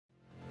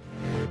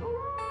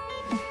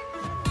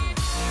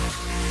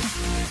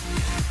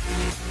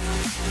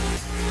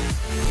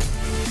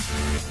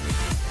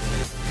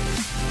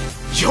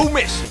Yo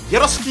mensen,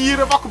 Yarasky hier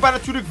en welkom bij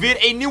natuurlijk weer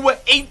een nieuwe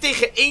 1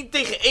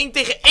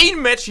 tegen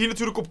 1 match. Hier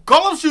natuurlijk op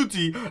Call of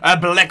Duty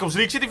Black Ops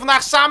 3. Ik zit hier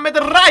vandaag samen met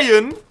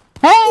Ryan.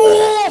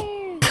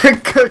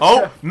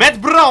 Oh,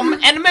 met Bram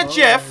en met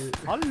Jeff.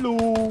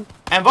 Hallo.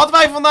 En wat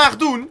wij vandaag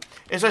doen,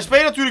 is wij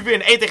spelen natuurlijk weer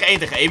een 1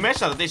 tegen 1 match.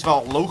 Nou, dat is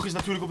wel logisch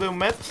natuurlijk op dit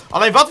moment.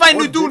 Alleen wat wij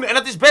nu doen, en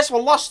dat is best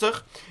wel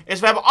lastig, is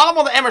we hebben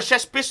allemaal de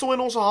MR6 pistool in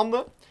onze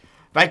handen.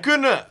 Wij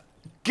kunnen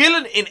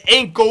killen in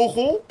 1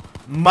 kogel,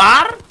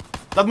 maar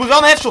dat moet wel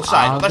een headshot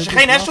zijn. Want als je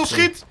geen headshot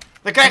schiet,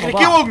 dan krijg je de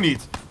kill ook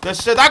niet.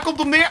 Dus daar komt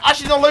het om neer. Als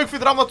je het dan leuk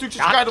vindt, dan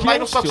natuurlijk kan je dat mij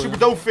nog straks super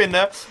doof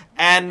vinden.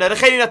 En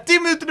degene die na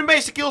 10 minuten de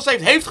meeste kills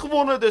heeft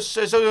gewonnen. Dus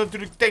zo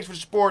natuurlijk thanks voor de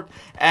support.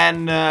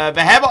 En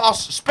we hebben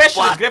als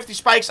special gravity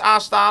spikes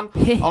aanstaan.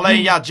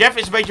 Alleen ja, Jeff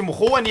is een beetje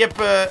mogol en die heeft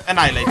een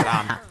annihilator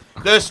aan.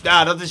 Dus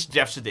ja, dat is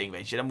Jeff's ding,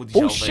 weet je. Dat moet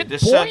hij zelf weten.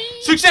 Dus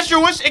succes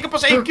jongens. Ik heb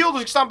pas 1 kill,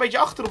 dus ik sta een beetje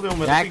achter op dit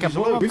moment. Ja, dat ik heb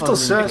zo leuk.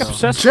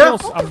 6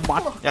 kills.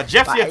 Ja,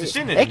 Jeff die heeft er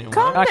zin in.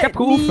 Ja, ik heb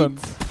geoefend.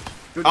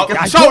 Oh,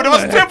 ja, zo, dat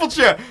was een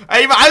trippeltje.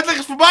 Hé, mijn uitleg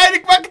is voorbij en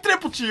ik maak een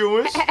trippeltje,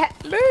 jongens.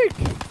 Leuk.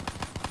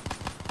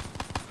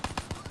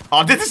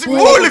 Oh, dit is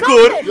moeilijk,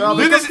 hoor. Ja,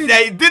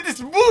 dit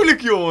is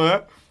moeilijk,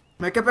 jongen.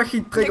 Maar ik heb echt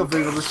geen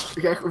triggervinger, dus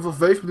ik echt over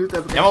 5 minuten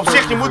heb ik... Ja, maar op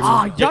zich,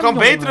 je kan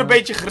beter een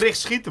beetje gericht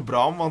schieten,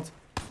 Bram, want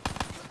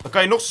dan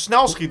kan je nog zo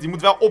snel schieten. Je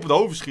moet wel op het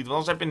hoofd schieten,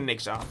 want anders heb je er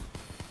niks aan.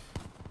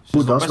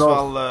 Dus dat is best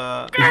wel...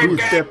 een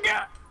goede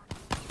tip.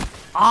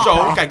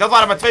 Zo, kijk, dat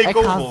waren maar 2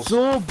 kogels.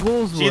 Zo boos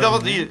worden. Zie je dat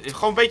wat hier?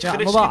 Gewoon een beetje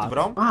gericht schieten,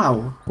 Bram.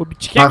 Wauw.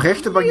 Maar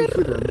rechter ben ik niet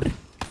goed in.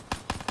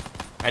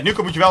 En nu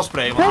moet je wel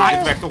sprayen, want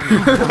dit werkt toch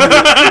niet.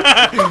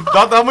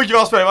 Dan moet je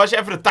wel sprayen, maar als je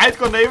even de tijd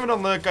kan nemen,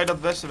 dan kan je dat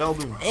het beste wel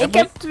doen. Ik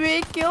heb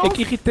 2 kills. Ik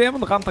irriteer me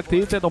de rand dat ik de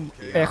hele tijd om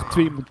R2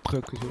 moet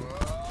drukken. Zo.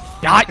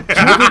 Ja,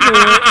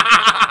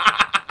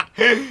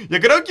 je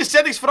kan ook je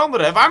settings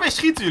veranderen, hè? Waarmee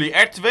schieten jullie?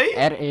 R2?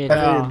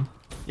 R1.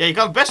 Ja, je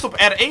kan het best op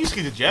R1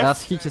 schieten, Jeff. Ja,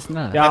 schiet je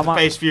snel. Ja,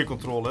 met de PS4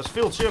 controller, dat is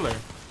veel chiller.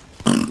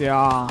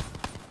 Ja.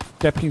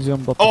 Ik heb geen zin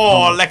om dat te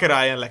veranderen. Oh, lekker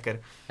Ryan, lekker.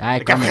 Ja,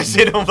 ik heb geen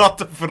zin om dat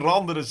te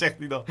veranderen, zegt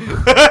hij dan.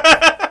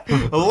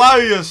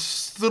 Luie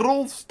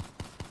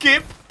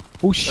strontkip.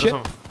 Oh shit.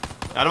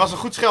 Ja, dat was een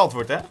goed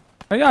scheldwoord, hè?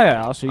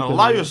 Ja, zeker. Een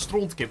luie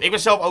strontkip. Ik ben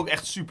zelf ook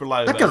echt super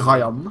lui. Lekker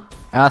Ryan.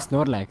 Ja,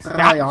 Snorlax.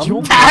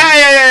 Ryan.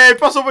 Hey,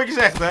 pas op wat je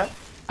zegt, hè?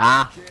 Ah,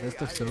 dat is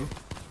toch zo.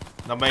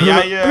 Dan ben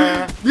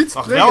jij... Niet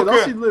wacht, spreken, dat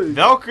is niet leuk.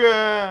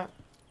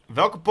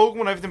 welke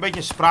Pokémon heeft een beetje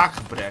een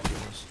spraakgebrek,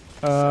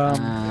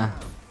 jongens?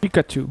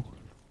 Pikachu.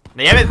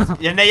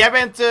 Nee, jij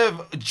bent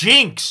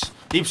Jinx.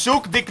 Die heeft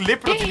zulke dikke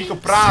lippen dat hij niet kan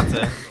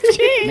praten.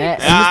 Nee,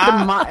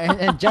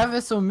 ja. Jeff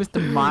is zo'n Mr.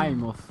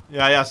 Mime of...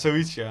 Ja,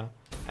 zoiets, ja.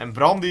 En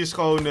Bram die is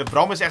gewoon...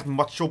 Bram is echt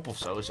Machop of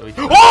zo, zoiets.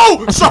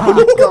 Oh! Zo!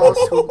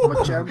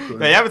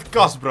 Nee, jij bent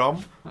kast,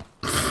 Bram.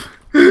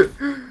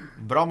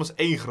 Bram is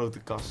één grote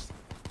kast.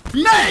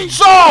 Nee!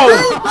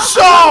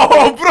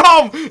 Zo,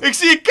 Bram! Ik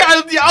zie je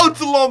keihard op die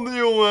auto landen,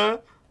 jongen.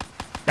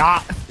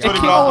 Ja,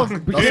 sorry,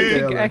 ik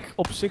begin echt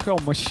op zich wel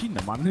machine,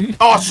 maar nu...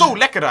 Oh, zo,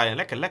 lekker Ryan,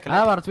 lekker. Ja,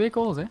 er waren 2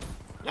 calls, hè.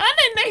 Ja,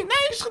 nee,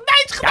 is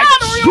gedaan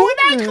hoor, jongen,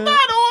 nee, is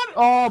gedaan hoor.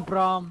 Oh,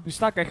 Bram, nu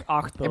sta ik echt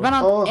achter. Ik ben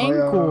aan het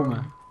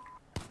inkomen.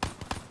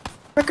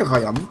 Lekker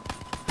Ryan.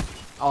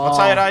 Oh. Wat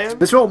zei je, Ryan?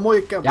 Dit is wel een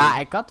mooie camp. Ja,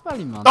 ik had wel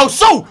iemand. Oh,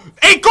 zo!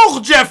 1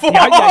 kogel, Jeff!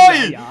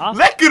 Ja.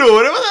 Lekker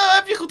hoor, wat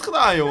heb je goed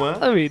gedaan, jongen?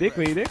 Dat weet ik.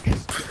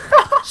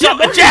 Zo,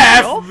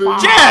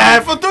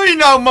 Jeff, wat doe je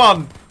nou,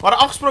 man? We hadden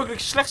afgesproken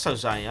dat je slecht zou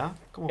zijn, ja?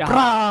 Kom op. Ja.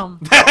 Bram!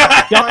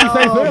 Je had die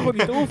 5 euro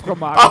niet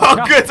overgemaakt.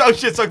 Oh, kut, oh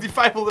shit, zou ik die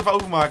 500 even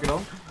overmaken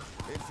dan?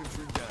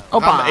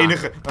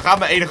 We gaan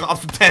mijn enige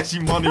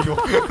advertentie money, joh.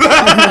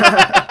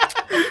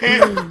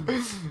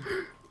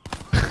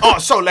 Oh,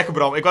 zo lekker,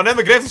 Bram. Ik wou net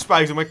mijn gravity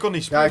spikes doen, maar ik kon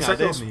niet springen. Ja, ik zag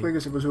wel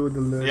springen, ze maar zo in de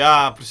lucht.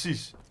 Ja,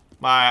 precies.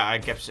 Maar ja,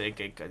 ik heb ze,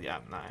 ja,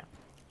 nou ja.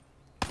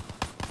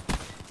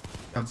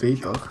 Ja,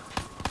 beter.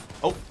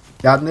 Oh.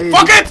 Ja, nee.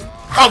 Fuck it!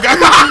 Oh, nee.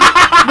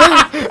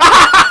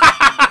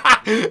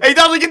 Ik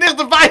dacht dat je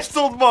dichterbij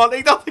stond, man.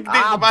 Ik dacht dat ik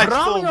dichterbij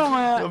stond.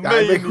 Jongen. Ja,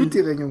 ik ben goed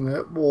hierin,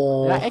 jongen.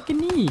 Wow. Ja, ik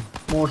niet.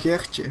 Mooi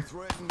Gertje.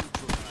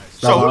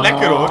 Zo,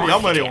 lekker hoor.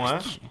 Jammer,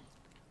 jongen.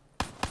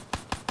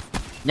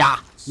 Ja,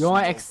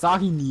 jongen, ik zag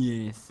je niet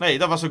eens. Nee,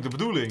 dat was ook de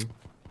bedoeling.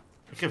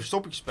 Ik geef een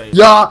stoppetje spelen.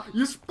 Ja,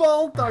 je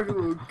spalt daar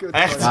gewoon. Kut,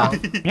 echt?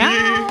 Ja.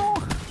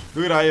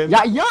 Doei,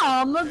 Ryan.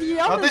 Ja, omdat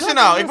die andere... Wat is er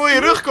nou? Ik wil je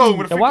rug komen,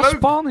 dat vind ik waar leuk.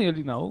 spannen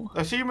jullie nou?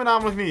 Dat zie je me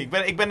namelijk niet.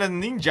 Ik ben een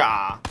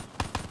ninja.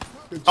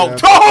 Oh,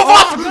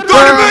 wat?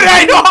 Door de muur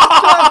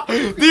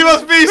heen! Die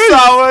was beest,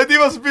 ouwe. Die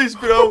was beest,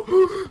 bro.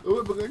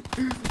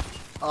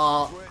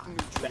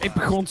 Ik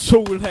begon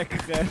zo lekker,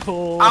 hè.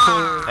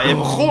 Ja, je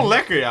begon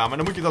lekker, ja. Maar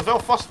dan moet je dat wel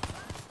vast...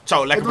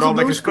 Zo, lekker Bram,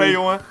 lekker spray,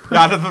 jongen.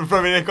 Ja, dat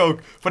probeer ik ook.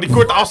 Van die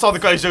korte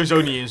afstanden kan je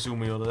sowieso niet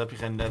inzoomen, joh. Dat heb je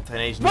geen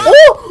eens niet.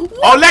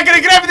 Oh, lekker,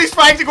 ik gravity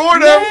spikes, ik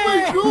hoorde hem! Oh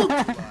my god!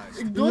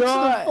 Ik doe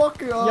de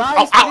fucking af. Ja,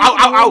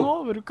 au.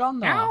 Hoe kan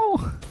dat?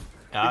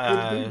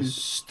 Ja,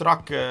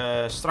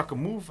 strakke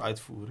move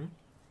uitvoeren.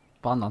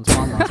 Spannend.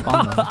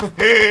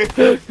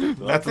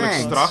 Letterlijk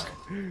strak.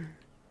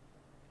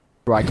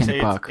 Right in the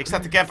park. Ik sta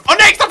te campen. Oh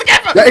nee, ik sta te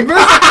campen! Ja, ik ben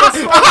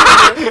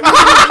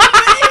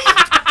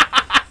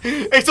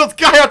Ik stond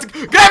keihard te...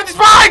 Gravity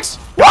spikes!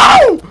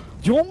 Wow!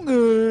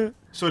 Jongen!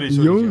 Sorry. Ik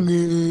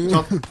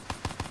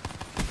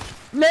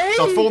Nee!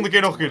 zal het volgende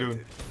keer nog een keer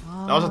doen.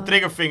 Dat was een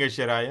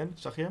triggervingertje, Ryan.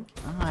 Zag je hem?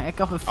 Ah, ik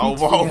heb een fiets. Oh,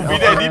 wow. Wie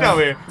deed die nou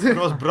weer? Dat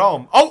was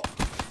Bram. Oh!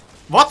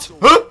 Wat?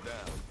 Huh?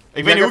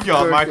 Ik weet niet hoe ik je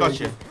had, maar ik had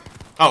je.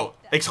 Oh,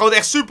 ik schoot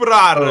echt super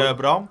raar,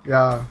 Bram.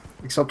 Ja,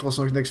 ik snap er was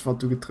nog niks van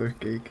toen ik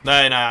terugkeek.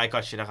 Nee, nou ja, ik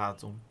had je. Daar gaat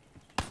het om.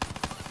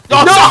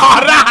 Oh,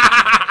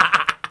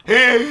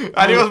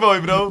 ja, die was mooi,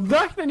 bro.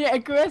 Dacht er niet,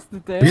 ik wist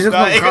het, hè. Wie zit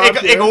Nou,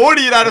 nog ik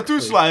hoorde je daar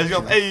naartoe slaan. Dus ik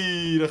dacht,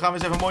 dat gaan we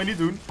eens even mooi niet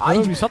doen.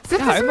 Die zat Dit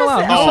is helemaal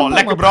aan. mis, Oh,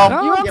 lekker, Bram.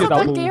 Iemand Ja, zat dat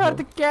een keihard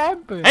te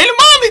campen.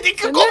 Helemaal niet! Ik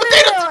kom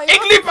meteen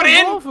ik liep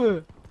erin!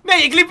 erin.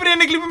 Nee, ik liep erin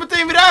en ik liep er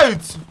meteen weer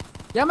uit!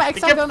 Ja, maar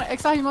ik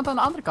zag iemand aan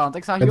de andere kant.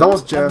 Ik zag dat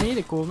jongens was naar Jeff.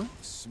 beneden komen.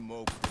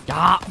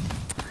 Ja!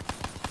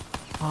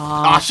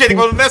 Ah shit, ik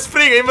wilde net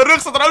springen. In mijn rug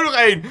staat er ook nog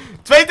één.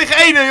 2 tegen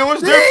 1, hè, jongens.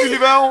 Durven jullie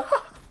wel?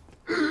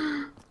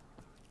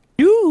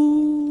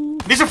 Joe!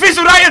 Niet zo vies,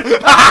 Ryan!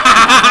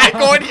 Ik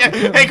hoorde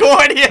je! Ik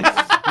hoorde je!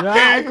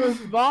 Ja, ik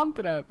moest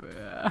baantrappen.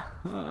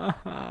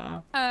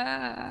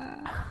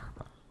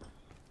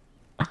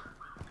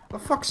 Oh,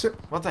 fuck ze.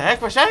 Wat de heck,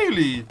 waar zijn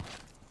jullie?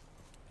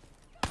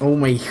 Oh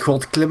mijn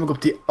god, klim ik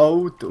op die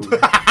auto.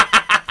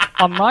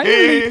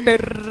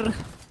 Annihilator!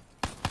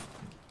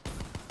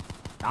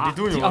 Ja, Niet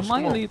doen, die jongens, kom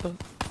op. Annihilator.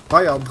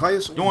 Ryan, draai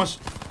eens om. Jongens.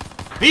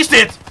 Wie is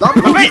dit? Laat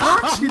me Maar niet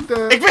weet-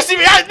 schieten. Ik wist niet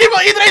meer. Ja,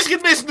 niemand, iedereen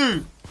schiet mis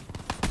nu.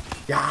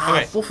 Ja,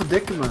 Oké.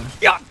 pofferdikke me.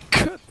 Ja,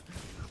 kut!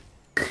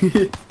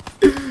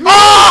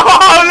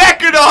 Oh,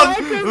 lekker dan!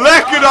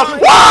 Lekker dan!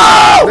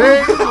 Wow!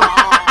 Nee.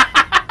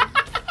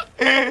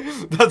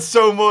 Dat is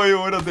zo mooi,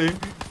 jongen, dat ding.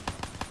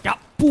 Ja,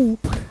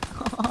 poep!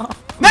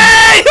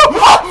 Nee!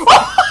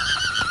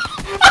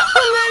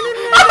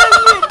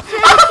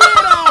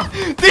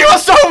 Die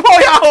was zo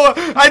mooi, ouwe!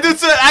 Hij doet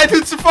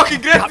zijn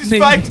fucking gravity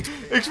Ja, nee. spike.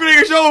 Ik spring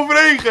er zo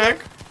overheen,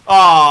 gek.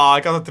 Ah,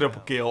 ik had een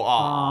triple kill.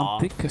 Ah,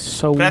 dikke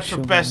zo. Pret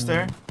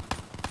verpester.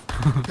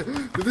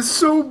 Dit is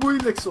zo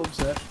moeilijk soms,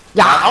 hè.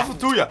 Ja, af en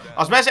toe ja.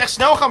 Als mensen echt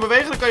snel gaan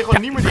bewegen, dan kan je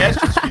gewoon niet meer die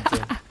headshots schieten.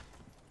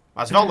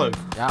 Maar het is wel leuk.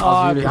 Ja,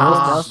 als jullie ja.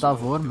 heel snel staan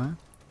voor me.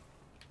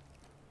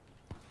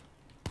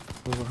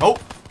 Oh!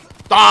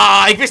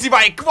 Ah, ik wist niet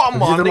waar ik kwam, Er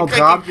man. zit een Ik kreeg-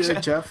 raampje,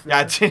 Jeff.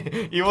 Ja,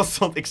 iemand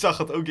stond, ik zag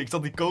het ook. Ik zag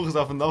die kogels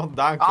daar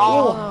vandaan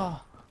komen. Oh,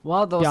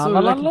 wat, dat was Ja, zo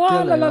la la lekker la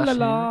killen, la la was la je.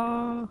 la.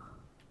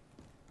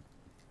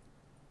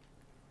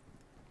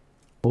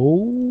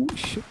 Oh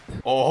shit.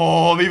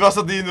 Oh, wie was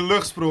dat die in de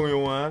lucht sprong,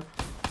 jongen?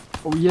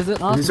 Oh, je zit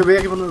Er aan. is er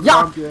weer van een Ja,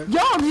 raampje.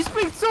 ja, die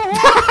springt zo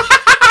hoog.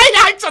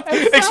 Ja,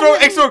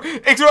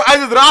 ik sprong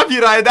uit het raampje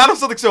rijden. Daarom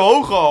zat ik zo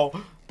hoog al.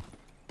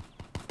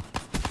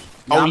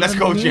 Ja, let's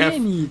maar go, nee, Jeff.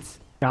 niet.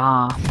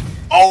 Ja.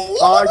 Oh!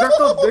 Ah, ik dacht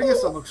dat het ding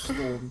is dan nog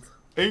stond.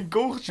 Eén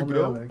kogeltje,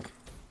 bro. Onmiddellijk.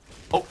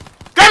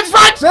 Kijk eens,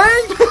 Max!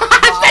 Nee!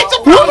 Steeds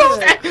op Bram!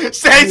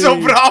 Steeds op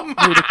Bram!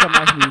 Nee, dat kan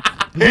echt niet.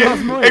 Die was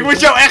mooi. Ik moet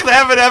jou echt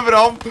hebben, hè,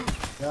 Bram?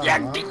 Ja,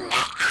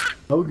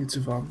 ook niet zo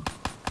van.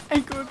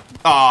 Ik hoor.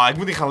 Ah, ik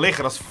moet niet gaan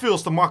liggen. Dat is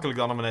veel te makkelijk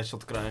dan om een headshot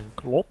te krijgen.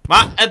 Klopt.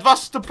 Maar het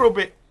was te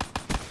proberen.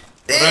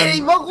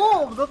 Nee,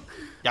 waarom? Dat...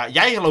 Ja,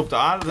 jij loopt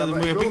aan. Dat Ja, maar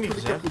heb ik wil niet het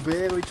een gezegd. keer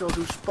proberen, weet je wel,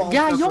 zo spannend.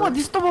 Ja, even. jongen,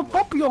 die stomme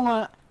pop,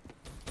 jongen.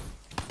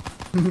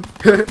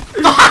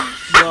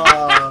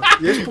 Ja,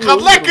 je sprong Gaat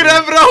ook lekker, nog.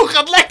 hè, bro?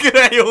 Gaat lekker,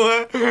 hè,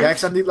 jongen? Ja, ik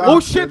sta niet laat. Oh,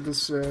 shit.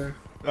 Dus,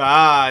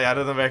 Ah, ja,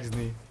 dan werkt het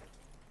niet.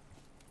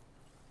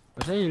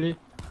 Waar zijn jullie?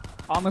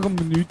 Ah, nog een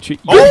minuutje.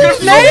 Oh,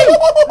 nee!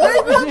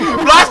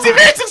 Blaast hij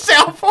weer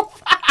zichzelf op?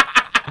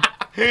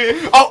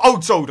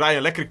 Oh, zo,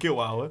 Ryan, lekkere kill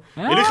houden.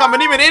 Ja. Jullie gaan me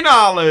niet meer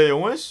inhalen,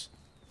 jongens.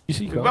 Je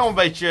ziet Wel een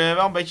beetje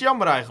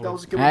jammer dat eigenlijk.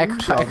 was een keer Ja,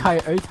 met ik ga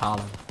je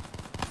uithalen.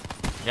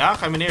 Ja,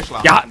 ga je me neerslaan?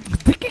 Ja,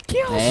 dikke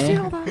kills. Nee.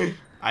 stil dan.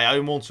 Ah, ja,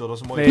 je mond zo, dat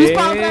is een mooie. Nee. Niet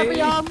spaantrappen,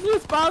 Jan! Niet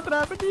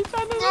spaantrappen, niet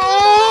aan de...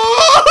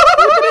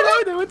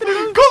 Oh! Moet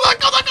erin. Kom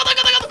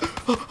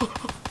dan!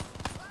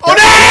 Oh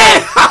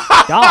nee!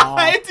 Ja.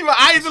 Heeft hij me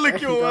eindelijk,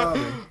 echt jongen?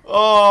 niet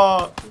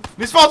Oh.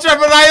 Die sponsor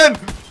even, Ryan!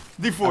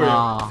 Die voor je.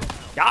 Ah.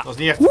 Dat was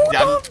niet echt.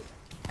 Ja,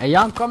 Hey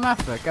Jan, kom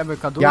even. Ik heb een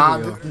cadeau Ja,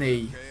 voor jou.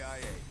 nee.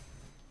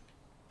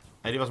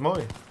 nee, die was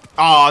mooi.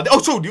 Ah,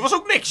 oh zo, die was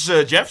ook niks,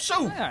 Jeff.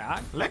 Zo. Ja.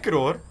 Lekker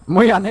hoor.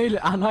 Moet je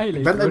aanheilen.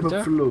 Ik ben even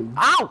op flow.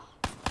 Auw!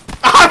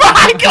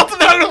 Hij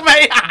kilt er ook nog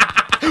mee.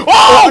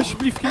 Oh!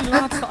 Alsjeblieft, geen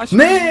laatste.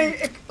 Alsjeblieft.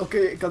 Nee! Oké,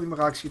 ik kan niet meer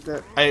raak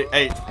schieten. Hey.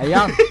 Hey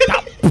Jan.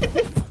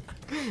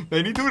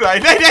 Nee, niet doen,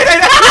 Ryan. Nee.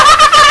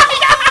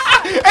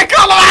 Ik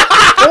kan hem!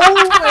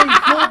 Oh mijn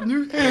god,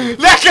 nu.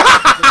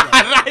 Lekker!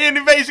 Ryan,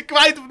 nu ben je ze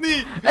kwijt of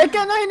niet? Ik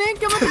heb nog in één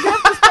keer met de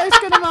grapjes thuis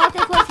kunnen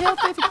maken. Ik was heel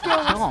tijd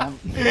gekillt.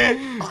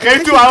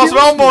 Geef toe, hij was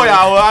wel mooi,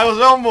 ouwe. Hij was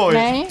wel mooi.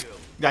 Nee,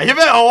 Ja,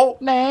 jawel.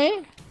 nee.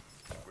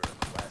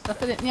 Dat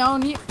vind ik nou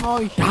niet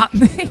mooi. Ja,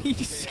 nee.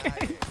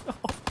 schijt.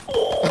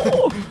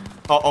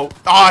 Oh.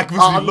 Ah, ik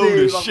moest Ah, reloaden,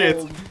 nee, shit.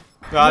 waarom?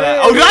 Ja, nee. Nee.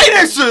 Oh,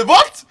 Ryan is ze!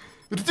 Wat?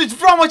 Dit is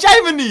Bram, had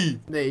jij me niet?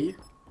 Nee.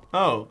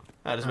 Oh.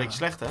 Ja, dat is een beetje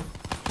slecht, hè?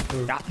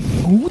 Ja,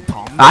 goed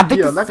dan. Ah, dit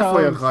Hier, is lekker zo...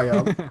 voor je,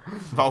 Ryan.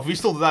 Wow, wie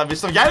stond er daar?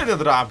 Stond jij in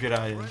het raampje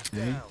rijden?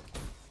 Nee.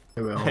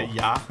 Jawel.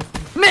 Ja.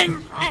 Nee,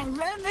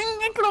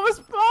 ik geloof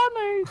het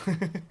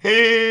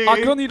Spanisch. Ah,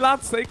 ik wil niet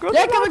laten steken.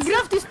 Ja, ik heb een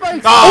gravity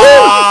spike.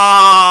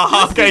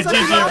 Ah, oké,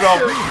 GG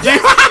bro.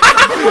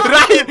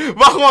 Ryan,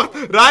 wacht.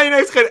 Ryan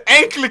heeft geen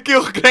enkele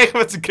kill gekregen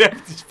met zijn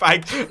gravity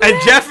spike. En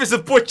Jeff is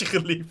een potje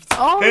geliefd.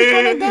 Oh, ik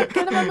kan het net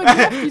kennen met mijn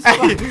gravity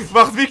spike. Hey,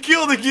 wacht, wie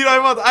killde ik hier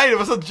helemaal aan het einde?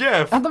 Was dat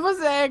Jeff? Ja, dat was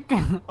ik.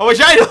 Oh, was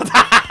jij dat?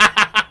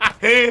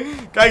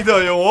 Kijk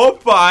dan, joh.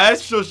 Hoppa,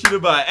 headshotje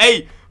erbij.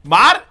 Hey,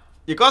 maar,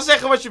 je kan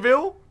zeggen wat je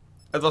wil.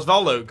 Het was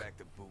wel leuk.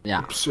 Ja.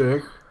 Op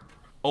zich.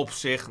 Op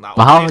zich, nou,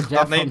 Behalve op zich,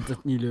 Jeff dat vond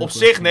het niet leuk. op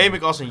zich neem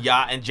ik als een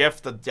ja. En Jeff,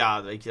 dat,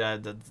 ja, weet je,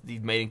 die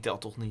mening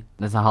telt toch niet.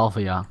 Dat is een halve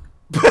ja.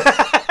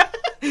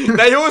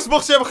 Nee jongens,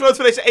 mocht je hebben genoten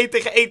van deze 1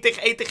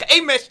 tegen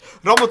 1 match,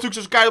 ram natuurlijk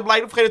zoals elkaar op like.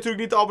 Vergeet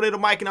natuurlijk niet te abonneren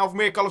op mijn kanaal voor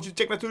meer Call of Duty.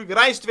 Check natuurlijk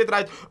Ryan's Twitter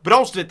uit,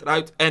 Bram's Twitter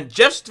uit en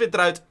Jeff's Twitter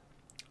uit. En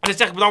dan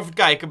zeg ik bedankt voor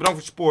het kijken, bedankt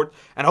voor het support.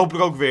 En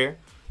hopelijk ook weer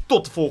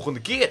tot de volgende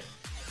keer.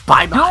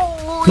 Bye bye.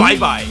 Doei. Bye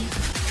bye.